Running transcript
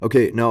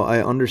Okay, now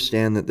I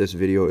understand that this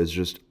video is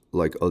just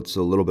like it's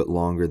a little bit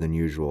longer than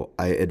usual.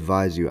 I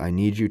advise you, I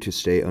need you to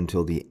stay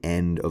until the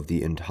end of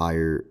the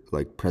entire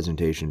like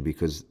presentation,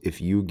 because if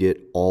you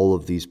get all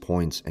of these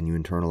points and you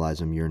internalize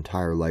them, your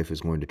entire life is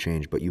going to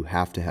change. But you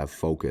have to have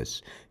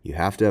focus. You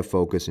have to have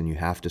focus, and you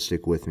have to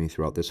stick with me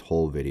throughout this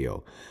whole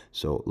video.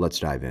 So let's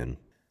dive in.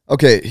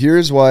 Okay,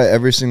 here's why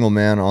every single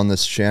man on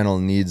this channel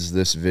needs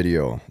this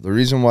video. The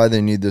reason why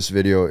they need this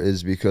video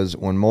is because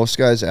when most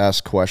guys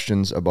ask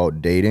questions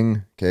about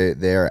dating, okay,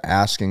 they are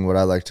asking what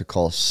I like to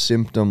call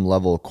symptom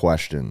level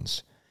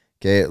questions.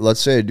 Okay, let's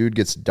say a dude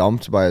gets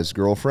dumped by his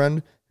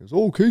girlfriend. He goes,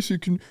 "Oh, Casey,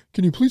 can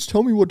you please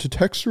tell me what to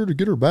text her to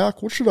get her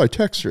back? What should I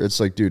text her?" It's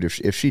like, dude,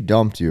 if she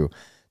dumped you,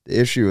 the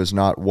issue is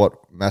not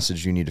what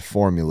message you need to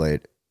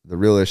formulate. The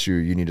real issue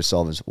you need to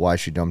solve is why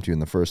she dumped you in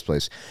the first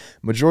place.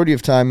 Majority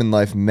of time in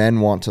life,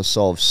 men want to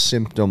solve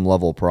symptom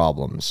level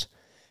problems.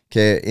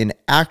 Okay, in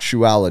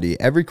actuality,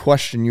 every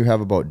question you have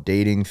about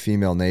dating,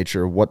 female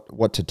nature,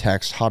 what to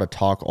text, how to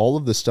talk, all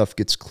of this stuff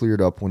gets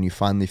cleared up when you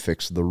finally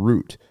fix the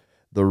root.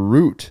 The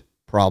root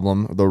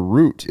problem, the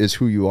root is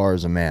who you are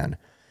as a man.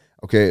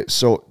 Okay,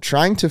 so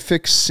trying to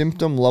fix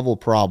symptom level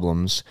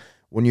problems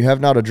when you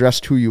have not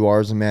addressed who you are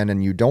as a man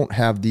and you don't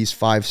have these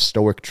 5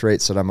 stoic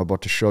traits that I'm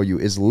about to show you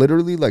is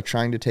literally like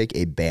trying to take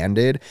a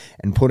Band-Aid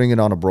and putting it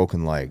on a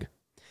broken leg.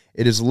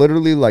 It is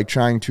literally like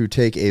trying to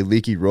take a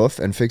leaky roof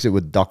and fix it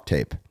with duct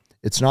tape.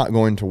 It's not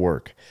going to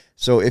work.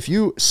 So if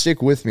you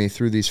stick with me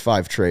through these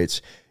 5 traits,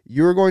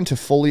 you're going to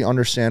fully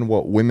understand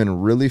what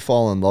women really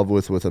fall in love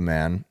with a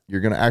man.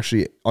 You're going to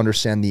actually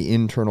understand the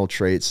internal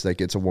traits that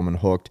gets a woman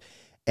hooked.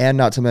 And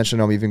not to mention,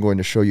 I'm even going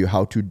to show you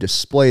how to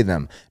display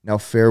them. Now,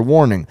 fair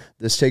warning,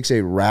 this takes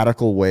a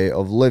radical way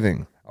of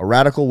living, a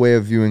radical way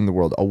of viewing the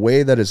world, a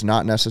way that is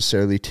not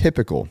necessarily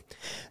typical.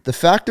 The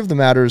fact of the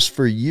matter is,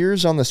 for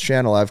years on this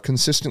channel, I've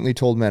consistently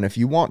told men, if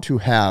you want to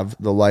have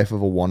the life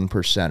of a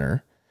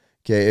 1%er,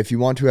 okay, if you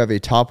want to have a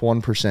top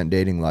 1%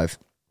 dating life,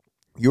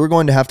 you're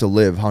going to have to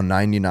live how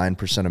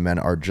 99% of men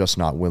are just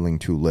not willing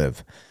to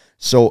live.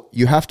 So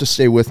you have to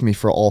stay with me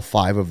for all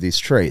 5 of these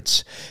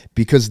traits,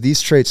 because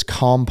these traits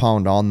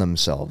compound on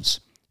themselves.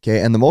 Okay,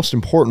 and the most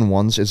important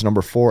ones is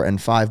number 4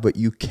 and 5, but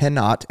you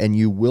cannot and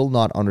you will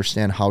not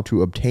understand how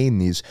to obtain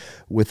these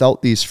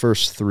without these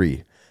first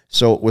 3.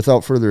 So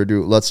without further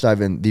ado, let's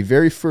dive in. The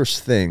very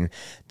first thing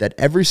that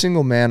every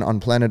single man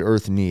on planet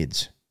Earth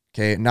needs,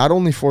 okay, not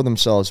only for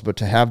themselves, but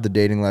to have the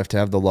dating life, to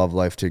have the love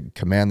life, to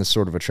command the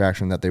sort of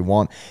attraction that they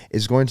want,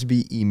 is going to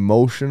be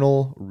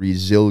emotional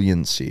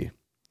resiliency.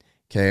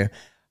 Okay,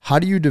 how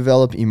do you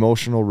develop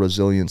emotional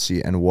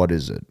resiliency, and what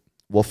is it?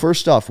 Well,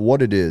 first off,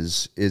 what it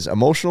is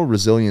emotional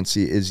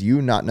resiliency is you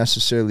not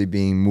necessarily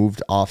being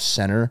moved off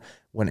center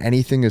when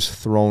anything is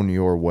thrown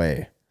your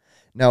way.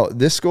 Now,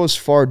 this goes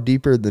far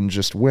deeper than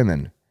just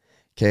women.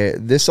 Okay,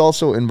 this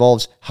also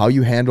involves how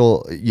you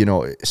handle,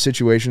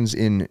 situations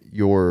in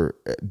your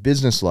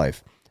business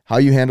life, how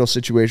you handle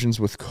situations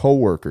with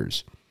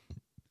coworkers,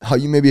 how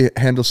you maybe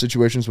handle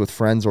situations with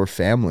friends or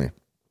family,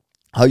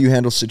 how you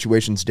handle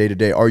situations day to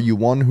day. Are you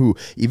one who,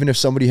 even if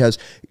somebody has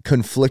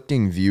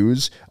conflicting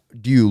views,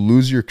 do you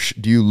lose your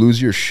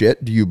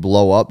shit? Do you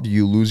blow up? Do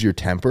you lose your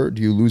temper?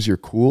 Do you lose your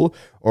cool?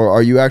 Or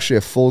are you actually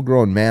a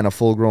full-grown man, a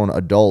full-grown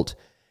adult,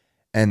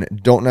 and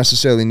don't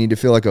necessarily need to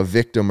feel like a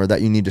victim or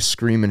that you need to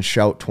scream and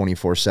shout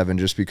 24/7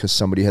 just because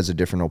somebody has a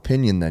different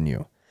opinion than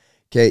you?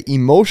 Okay,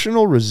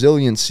 emotional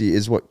resiliency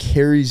is what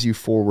carries you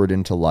forward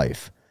into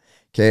life.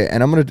 Okay,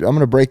 and I'm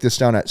gonna break this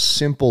down at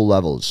simple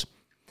levels.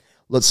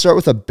 Let's start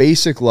with a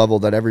basic level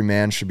that every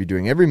man should be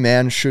doing. Every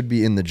man should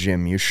be in the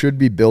gym. You should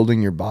be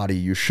building your body.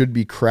 You should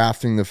be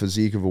crafting the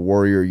physique of a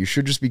warrior. You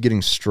should just be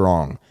getting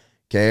strong,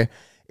 okay?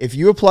 If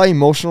you apply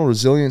emotional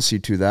resiliency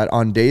to that,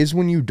 on days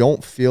when you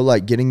don't feel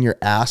like getting your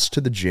ass to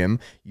the gym,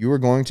 you are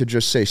going to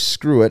just say,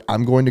 screw it,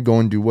 I'm going to go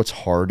and do what's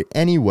hard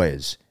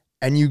anyways.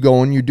 And you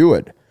go and you do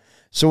it.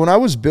 So when I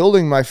was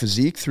building my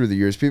physique through the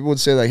years, people would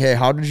say like, hey,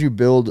 how did you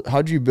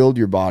build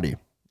your body?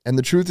 And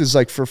the truth is,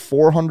 like, for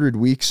 400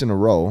 weeks in a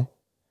row,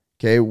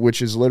 okay,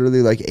 which is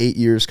literally like 8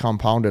 years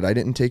compounded, I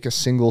didn't take a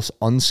single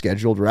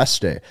unscheduled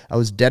rest day. I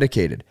was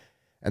dedicated.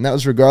 And that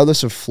was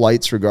regardless of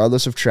flights,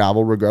 regardless of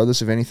travel,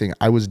 regardless of anything.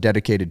 I was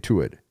dedicated to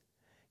it.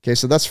 Okay,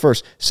 so that's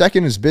first.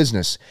 Second is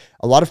business.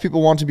 A lot of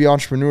people want to be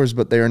entrepreneurs,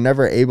 but they are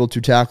never able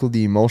to tackle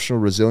the emotional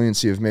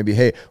resiliency of maybe,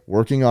 hey,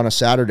 working on a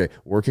Saturday,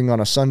 working on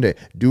a Sunday,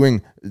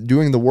 doing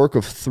the work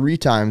of 3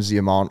 times the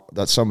amount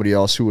that somebody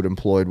else who would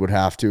employed would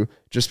have to,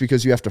 just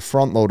because you have to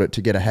front load it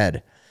to get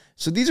ahead.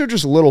 So these are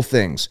just little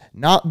things.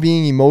 Not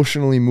being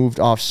emotionally moved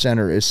off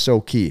center is so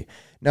key.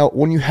 Now,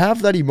 when you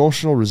have that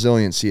emotional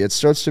resiliency, it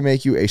starts to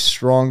make you a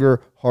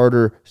stronger,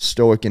 harder,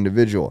 stoic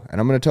individual. And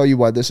I'm going to tell you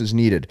why this is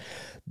needed.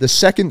 The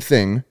second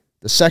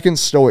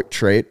stoic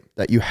trait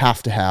that you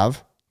have to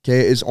have,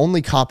 okay, is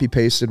only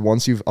copy-pasted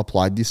once you've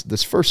applied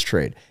this first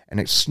trait. And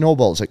it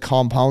snowballs, it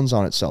compounds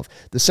on itself.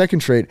 The second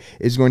trait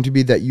is going to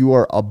be that you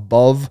are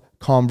above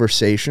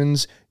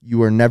conversations.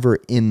 You are never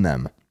in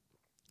them.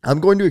 I'm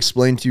going to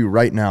explain to you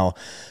right now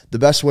the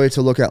best way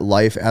to look at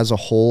life as a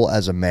whole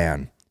as a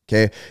man.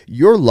 Okay.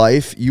 Your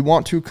life, you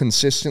want to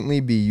consistently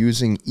be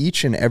using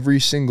each and every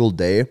single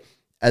day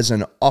as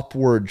an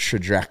upward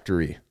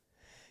trajectory.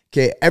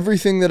 Okay.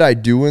 Everything that I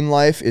do in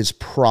life is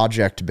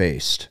project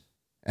based.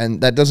 And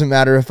that doesn't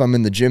matter if I'm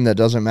in the gym. That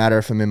doesn't matter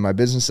if I'm in my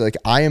business. Like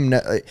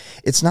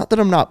it's not that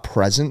I'm not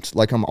present.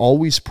 Like I'm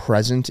always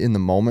present in the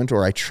moment,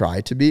 or I try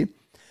to be.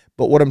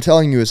 But what I'm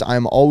telling you is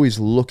I'm always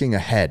looking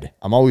ahead.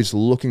 I'm always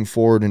looking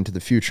forward into the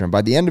future. And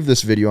by the end of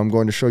this video, I'm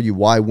going to show you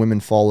why women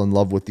fall in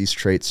love with these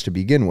traits to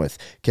begin with.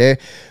 Okay.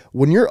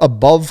 When you're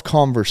above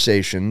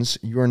conversations,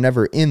 you are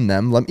never in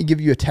them. Let me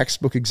give you a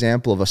textbook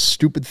example of a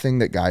stupid thing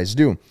that guys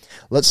do.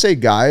 Let's say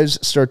guys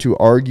start to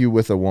argue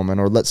with a woman,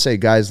 or let's say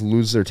guys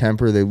lose their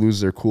temper, they lose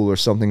their cool, or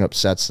something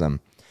upsets them.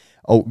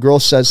 A girl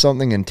says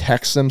something and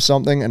texts them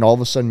something, and all of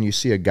a sudden you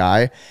see a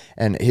guy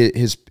and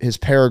his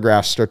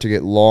paragraphs start to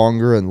get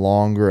longer and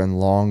longer and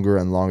longer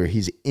and longer.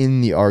 He's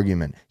in the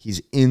argument.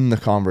 He's in the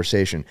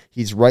conversation.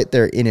 He's right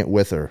there in it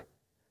with her.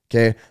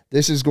 Okay?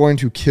 This is going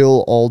to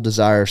kill all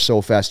desire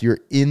so fast. You're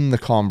in the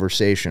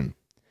conversation.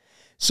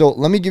 So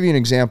let me give you an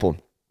example.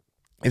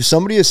 If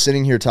somebody is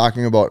sitting here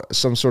talking about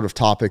some sort of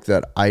topic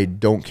that I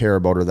don't care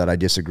about or that I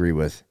disagree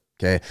with,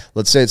 okay,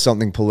 let's say it's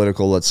something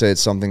political. Let's say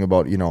it's something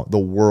about, the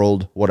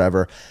world,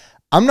 whatever.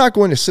 I'm not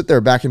going to sit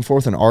there back and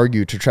forth and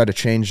argue to try to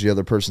change the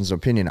other person's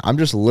opinion. I'm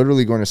just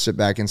literally going to sit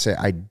back and say,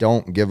 I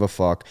don't give a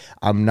fuck.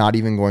 I'm not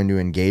even going to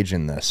engage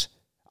in this.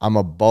 I'm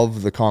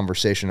above the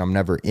conversation. I'm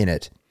never in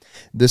it.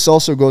 This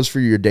also goes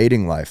for your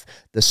dating life.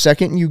 The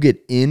second you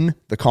get in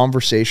the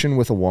conversation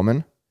with a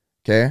woman,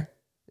 okay,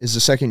 is the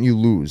second you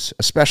lose,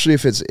 especially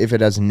if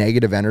it has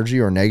negative energy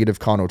or negative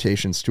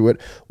connotations to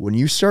it. When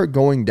you start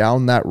going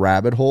down that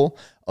rabbit hole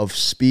of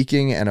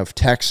speaking and of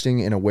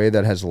texting in a way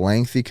that has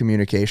lengthy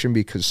communication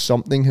because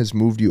something has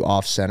moved you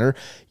off center,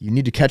 you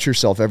need to catch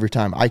yourself every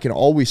time. I can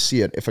always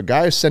see it. If a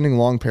guy is sending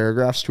long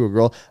paragraphs to a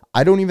girl,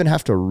 I don't even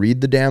have to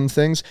read the damn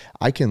things.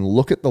 I can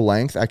look at the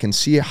length. I can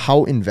see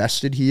how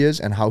invested he is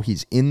and how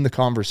he's in the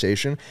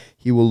conversation.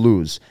 He will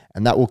lose,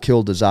 and that will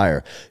kill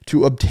desire.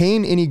 To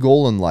obtain any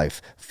goal in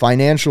life,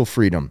 financial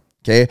freedom,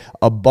 okay,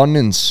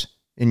 abundance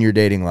in your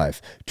dating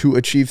life, to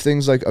achieve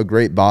things like a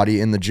great body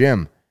in the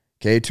gym,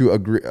 okay,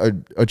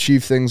 to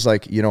achieve things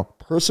like,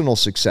 personal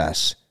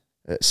success,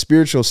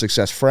 spiritual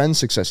success, friend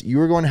success,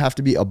 you are going to have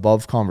to be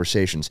above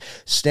conversations.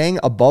 Staying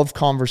above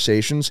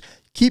conversations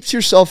keeps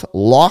yourself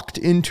locked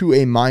into a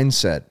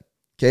mindset,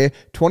 okay?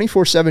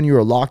 24/7, you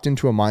are locked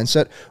into a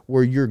mindset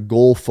where you're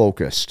goal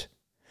focused.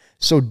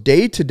 So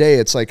day to day,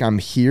 it's like I'm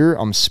here,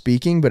 I'm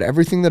speaking, but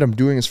everything that I'm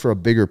doing is for a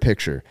bigger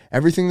picture.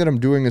 Everything that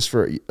I'm doing is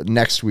for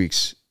next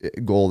week's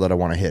goal that I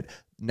want to hit,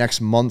 next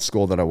month's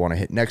goal that I want to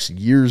hit, next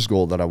year's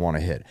goal that I want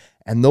to hit.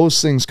 And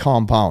those things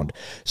compound.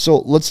 So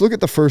let's look at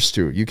the first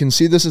two. You can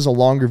see this is a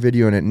longer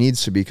video, and it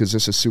needs to be because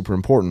this is super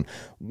important.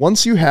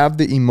 Once you have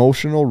the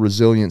emotional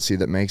resiliency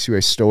that makes you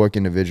a stoic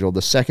individual,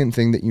 the second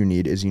thing that you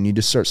need is you need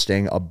to start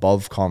staying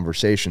above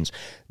conversations.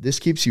 This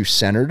keeps you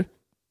centered.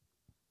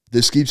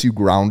 This keeps you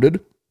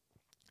grounded.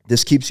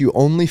 This keeps you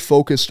only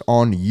focused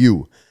on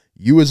you.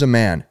 You as a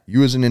man,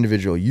 you as an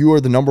individual, you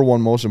are the number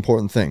one most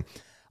important thing.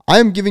 I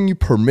am giving you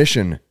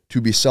permission to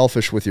be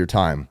selfish with your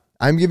time.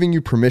 I'm giving you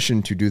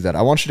permission to do that.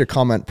 I want you to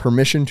comment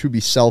permission to be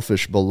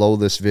selfish below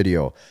this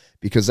video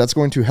because that's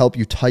going to help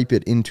you type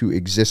it into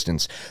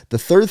existence. The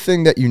third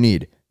thing that you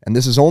need, and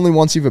this is only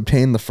once you've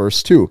obtained the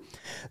first two,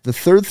 the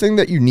third thing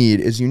that you need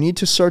is you need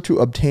to start to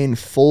obtain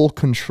full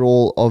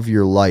control of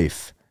your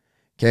life,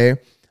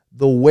 okay?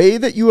 The way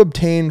that you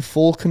obtain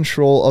full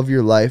control of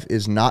your life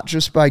is not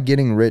just by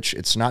getting rich.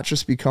 It's not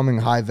just becoming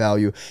high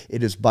value.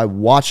 It is by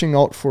watching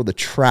out for the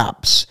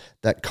traps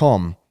that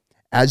come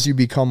as you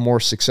become more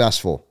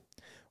successful.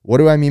 What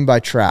do I mean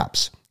by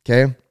traps?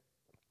 Okay.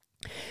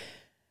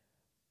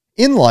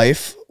 In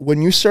life,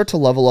 when you start to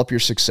level up your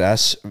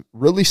success,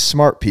 really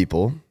smart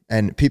people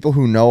and people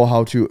who know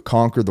how to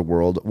conquer the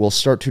world will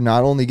start to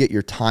not only get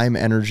your time,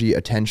 energy,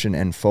 attention,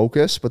 and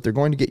focus, but they're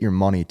going to get your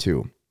money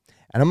too.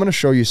 And I'm going to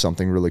show you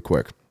something really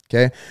quick.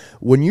 Okay.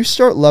 When you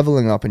start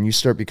leveling up and you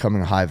start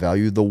becoming high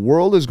value, the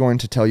world is going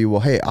to tell you,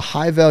 well, hey, a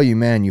high value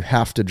man, you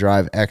have to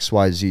drive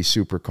XYZ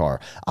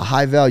supercar. A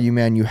high value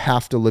man, you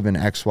have to live in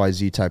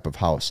XYZ type of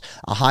house.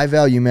 A high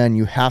value man,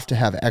 you have to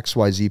have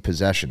XYZ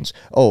possessions.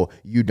 Oh,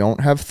 you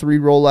don't have 3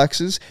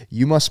 Rolexes?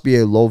 You must be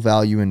a low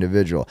value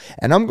individual.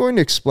 And I'm going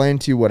to explain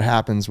to you what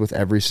happens with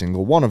every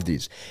single one of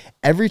these.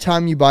 Every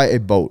time you buy a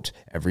boat,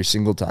 every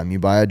single time you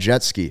buy a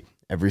jet ski,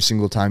 every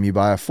single time you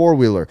buy a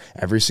 4-wheeler,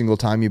 every single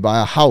time you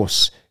buy a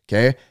house,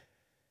 okay,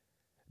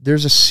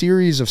 there's a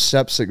series of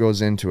steps that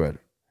goes into it.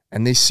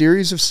 And these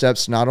series of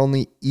steps not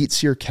only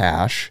eats your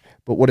cash,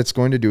 but what it's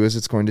going to do is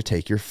it's going to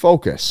take your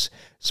focus.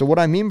 So what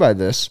I mean by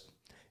this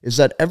is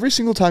that every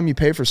single time you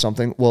pay for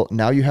something, well,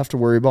 now you have to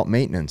worry about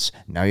maintenance.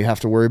 Now you have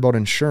to worry about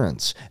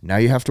insurance. Now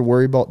you have to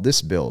worry about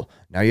this bill.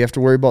 Now you have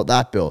to worry about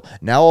that bill.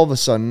 Now all of a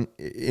sudden,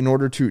 in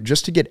order to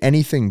just to get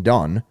anything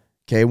done,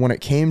 okay, when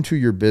it came to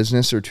your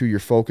business or to your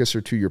focus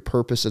or to your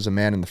purpose as a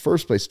man in the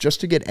first place,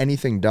 just to get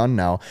anything done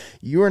now,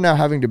 you are now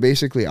having to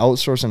basically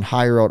outsource and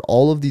hire out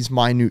all of these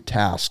minute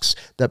tasks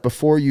that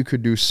before you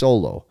could do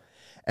solo.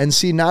 And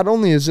see, not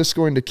only is this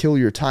going to kill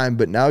your time,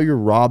 but now you're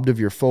robbed of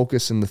your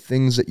focus and the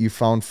things that you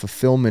found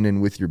fulfillment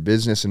in with your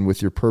business and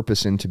with your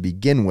purpose in to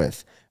begin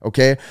with,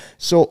 okay?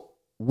 So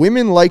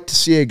women like to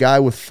see a guy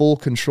with full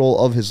control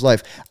of his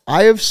life.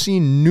 I have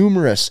seen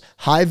numerous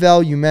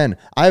high-value men.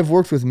 I have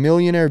worked with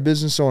millionaire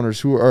business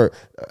owners who are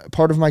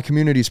part of my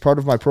communities, part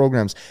of my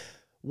programs.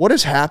 What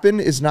has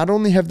happened is not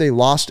only have they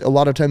lost a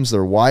lot of times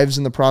their wives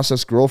in the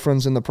process,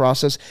 girlfriends in the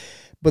process,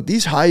 but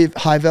these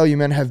high-value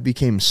men have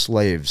become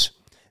slaves.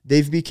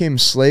 They've become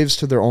slaves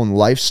to their own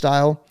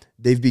lifestyle.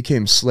 They've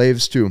become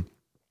slaves to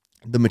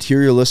the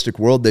materialistic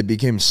world. They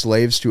became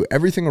slaves to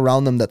everything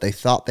around them that they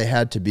thought they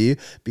had to be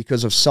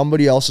because of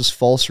somebody else's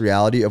false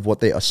reality of what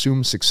they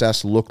assumed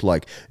success looked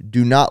like.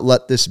 Do not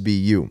let this be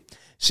you.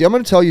 See, I'm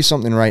going to tell you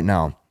something right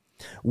now.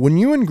 When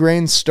you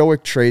ingrain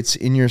stoic traits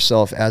in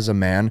yourself as a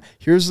man,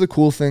 here's the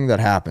cool thing that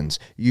happens.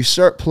 You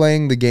start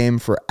playing the game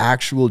for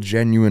actual,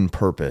 genuine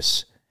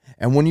purpose.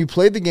 And when you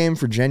play the game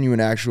for genuine,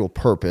 actual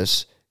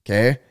purpose,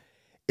 okay,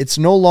 it's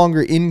no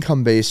longer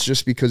income-based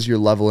just because you're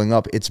leveling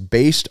up. It's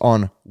based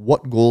on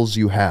what goals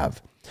you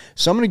have.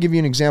 So I'm going to give you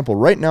an example.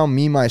 Right now,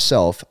 me,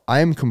 myself,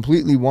 I am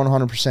completely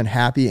 100%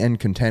 happy and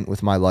content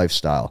with my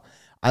lifestyle.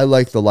 I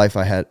like the life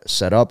I had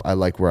set up. I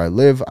like where I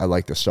live. I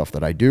like the stuff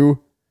that I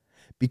do.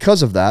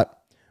 Because of that,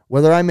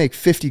 whether I make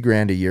 50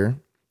 grand a year,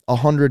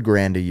 100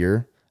 grand a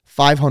year,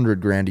 500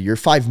 grand a year,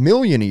 5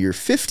 million a year,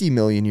 50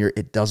 million a year,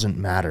 it doesn't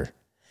matter.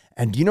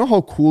 And do you know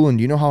how cool and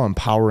do you know how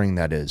empowering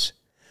that is?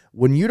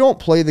 When you don't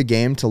play the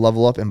game to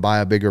level up and buy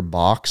a bigger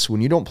box,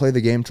 when you don't play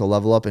the game to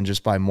level up and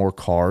just buy more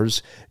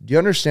cars, do you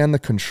understand the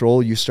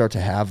control you start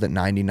to have that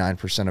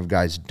 99% of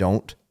guys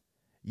don't?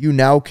 You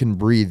now can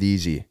breathe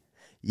easy.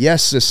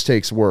 Yes, this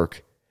takes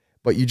work,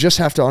 but you just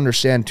have to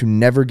understand to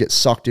never get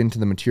sucked into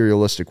the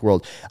materialistic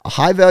world. A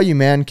high-value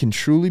man can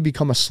truly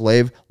become a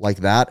slave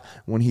like that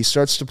when he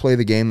starts to play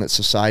the game that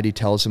society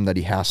tells him that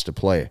he has to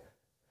play.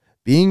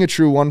 Being a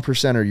true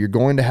 1%er, you're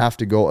going to have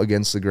to go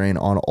against the grain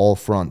on all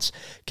fronts.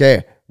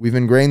 Okay, we've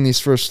ingrained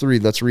these first three.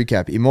 Let's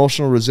recap.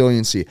 Emotional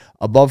resiliency,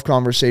 above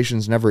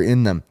conversations, never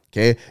in them.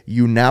 Okay,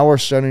 you now are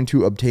starting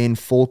to obtain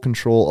full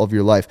control of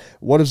your life.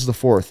 What is the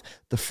fourth?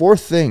 The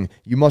fourth thing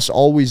you must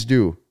always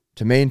do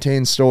to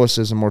maintain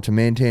stoicism or to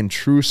maintain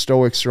true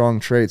stoic strong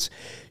traits,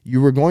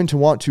 you are going to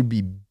want to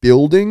be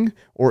building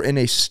or in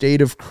a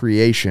state of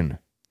creation.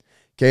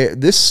 Okay,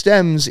 this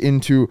stems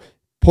into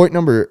point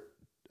number,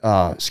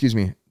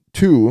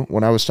 2,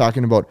 when I was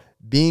talking about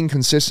being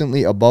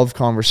consistently above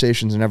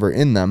conversations and never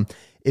in them.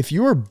 If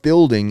you are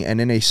building and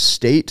in a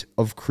state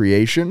of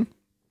creation,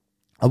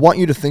 I want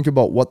you to think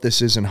about what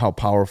this is and how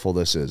powerful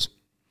this is.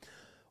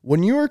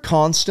 When you are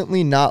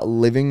constantly not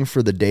living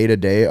for the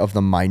day-to-day of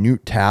the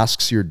minute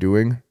tasks you're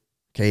doing,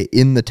 okay,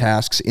 in the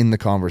tasks, in the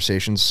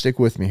conversations, stick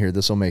with me here,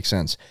 this will make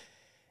sense.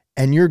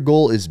 And your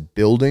goal is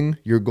building,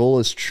 your goal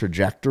is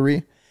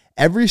trajectory.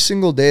 Every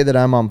single day that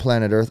I'm on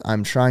planet Earth,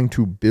 I'm trying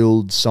to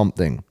build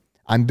something.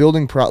 I'm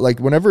building, like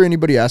whenever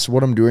anybody asks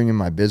what I'm doing in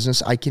my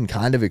business, I can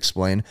kind of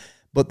explain.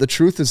 But the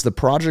truth is the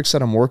projects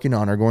that I'm working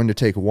on are going to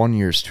take 1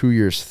 year, 2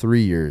 years,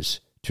 3 years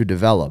to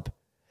develop.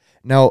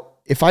 Now,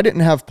 if I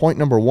didn't have point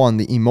number 1,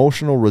 the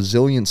emotional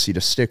resiliency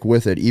to stick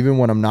with it, even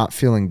when I'm not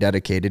feeling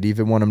dedicated,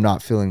 even when I'm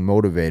not feeling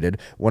motivated,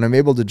 when I'm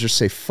able to just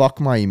say, fuck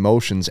my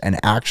emotions and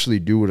actually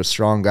do what a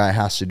strong guy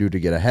has to do to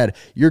get ahead,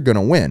 you're going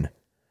to win.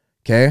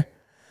 Okay?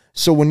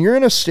 So when you're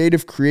in a state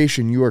of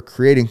creation, you are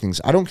creating things.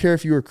 I don't care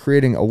if you are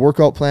creating a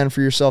workout plan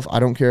for yourself.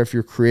 I don't care if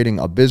you're creating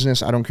a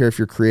business. I don't care if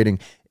you're creating,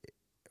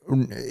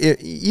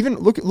 even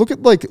look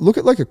at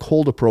like a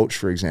cold approach,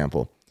 for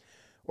example,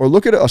 or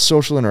look at a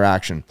social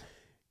interaction.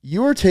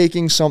 You are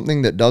taking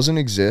something that doesn't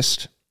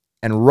exist,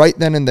 and right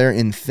then and there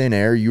in thin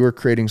air, you are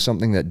creating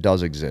something that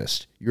does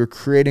exist. You're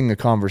creating a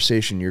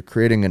conversation. You're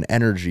creating an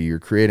energy. You're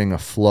creating a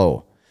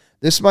flow.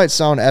 This might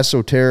sound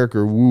esoteric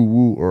or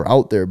woo-woo or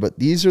out there, but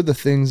these are the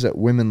things that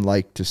women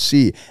like to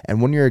see.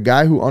 And when you're a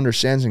guy who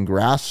understands and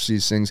grasps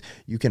these things,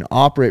 you can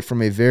operate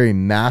from a very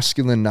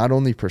masculine, not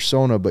only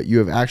persona, but you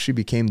have actually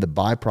become the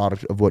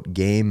byproduct of what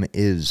game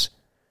is,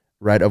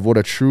 right? Of what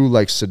a true,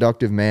 like,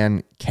 seductive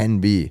man can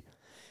be.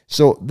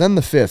 So then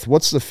the fifth,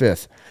 what's the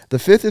fifth? The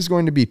fifth is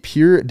going to be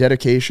pure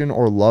dedication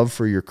or love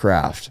for your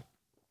craft.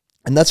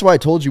 And that's why I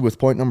told you with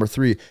point number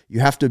 3, you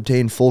have to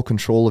obtain full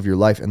control of your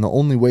life. And the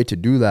only way to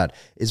do that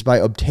is by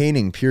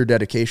obtaining pure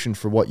dedication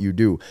for what you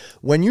do.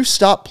 When you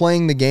stop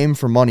playing the game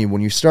for money,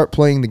 when you start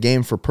playing the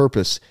game for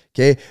purpose,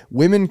 okay,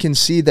 women can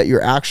see that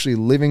you're actually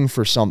living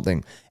for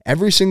something.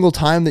 Every single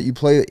time that you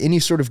play any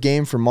sort of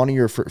game for money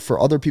or for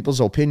other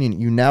people's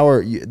opinion, you now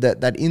are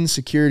that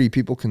insecurity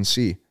people can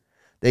see.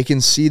 They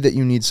can see that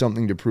you need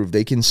something to prove.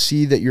 They can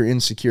see that you're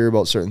insecure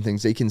about certain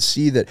things. They can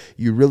see that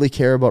you really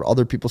care about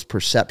other people's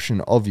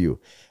perception of you.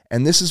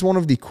 And this is one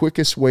of the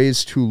quickest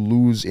ways to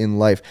lose in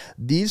life.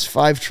 These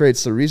 5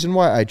 traits, the reason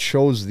why I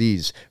chose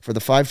these for the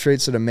 5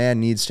 traits that a man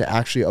needs to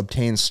actually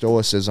obtain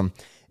stoicism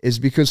is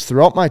because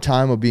throughout my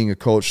time of being a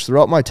coach,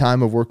 throughout my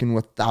time of working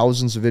with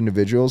thousands of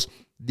individuals,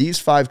 these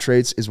 5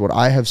 traits is what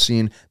I have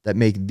seen that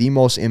make the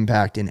most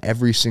impact in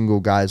every single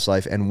guy's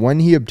life. And when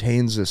he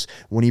obtains this,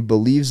 when he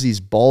believes these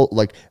balls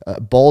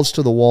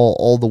to the wall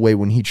all the way,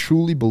 when he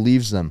truly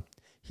believes them,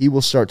 he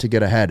will start to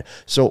get ahead.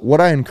 So what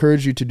I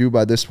encourage you to do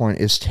by this point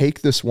is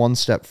take this one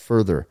step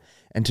further.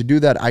 And to do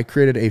that, I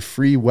created a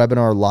free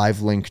webinar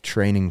live link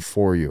training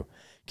for you.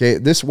 Okay,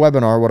 this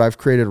webinar, what I've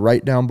created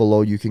right down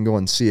below, you can go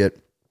and see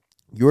it.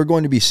 You're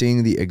going to be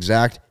seeing the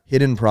exact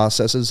hidden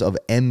processes of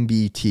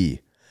MBT.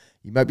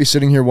 You might be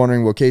sitting here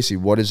wondering, well, Casey,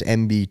 what is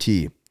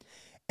MBT?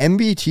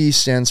 MBT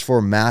stands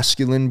for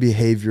Masculine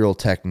Behavioral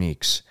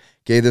Techniques.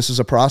 Okay, this is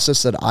a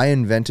process that I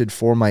invented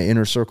for my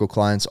inner circle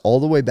clients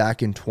all the way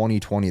back in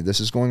 2020. This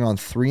is going on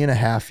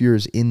 3.5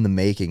 years in the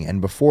making.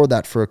 And before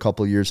that, for a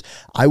couple of years,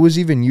 I was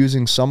even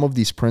using some of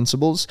these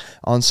principles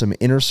on some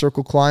inner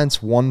circle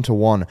clients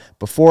one-to-one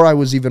before I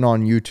was even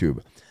on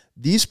YouTube.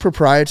 These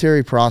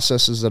proprietary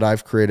processes that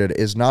I've created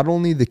is not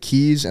only the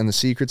keys and the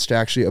secrets to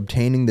actually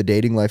obtaining the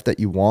dating life that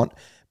you want,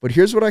 but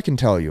here's what I can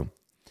tell you.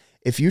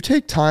 If you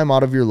take time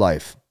out of your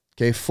life,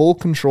 okay, full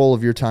control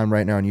of your time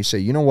right now, and you say,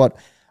 you know what,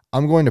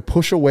 I'm going to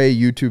push away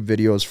YouTube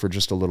videos for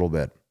just a little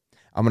bit.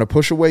 I'm going to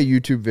push away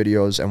YouTube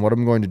videos, and what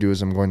I'm going to do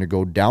is I'm going to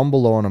go down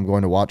below and I'm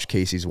going to watch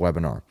Casey's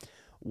webinar.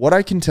 What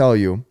I can tell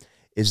you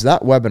is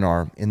that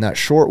webinar, in that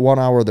short 1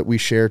 hour that we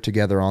share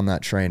together on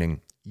that training,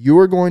 you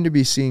are going to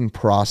be seeing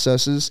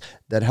processes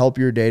that help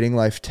your dating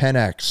life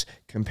 10x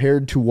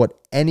compared to what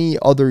any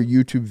other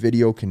YouTube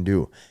video can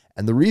do.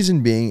 And the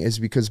reason being is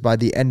because by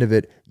the end of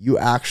it, you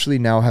actually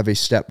now have a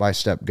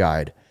step-by-step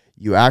guide.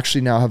 You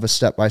actually now have a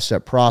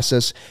step-by-step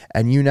process,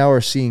 and you now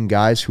are seeing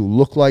guys who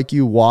look like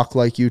you, walk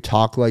like you,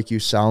 talk like you,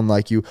 sound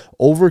like you,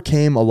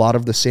 overcame a lot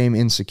of the same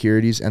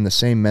insecurities and the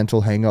same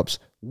mental hangups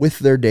with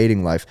their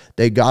dating life.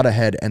 They got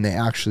ahead and they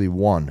actually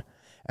won.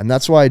 And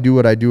that's why I do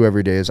what I do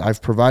every day is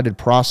I've provided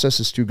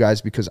processes to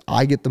guys because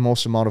I get the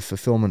most amount of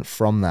fulfillment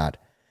from that.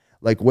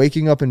 Like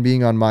waking up and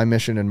being on my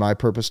mission and my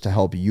purpose to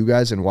help you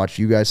guys and watch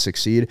you guys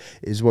succeed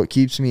is what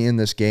keeps me in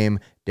this game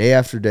day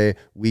after day,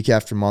 week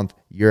after month,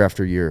 year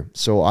after year.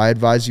 So I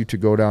advise you to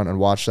go down and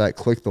watch that.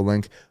 Click the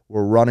link.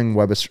 We're running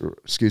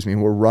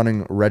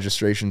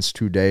registrations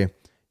today.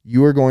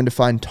 You are going to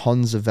find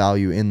tons of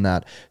value in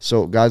that.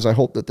 So guys, I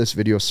hope that this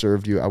video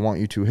served you. I want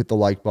you to hit the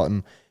like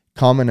button,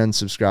 comment, and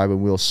subscribe,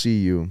 and we'll see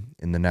you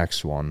in the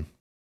next one.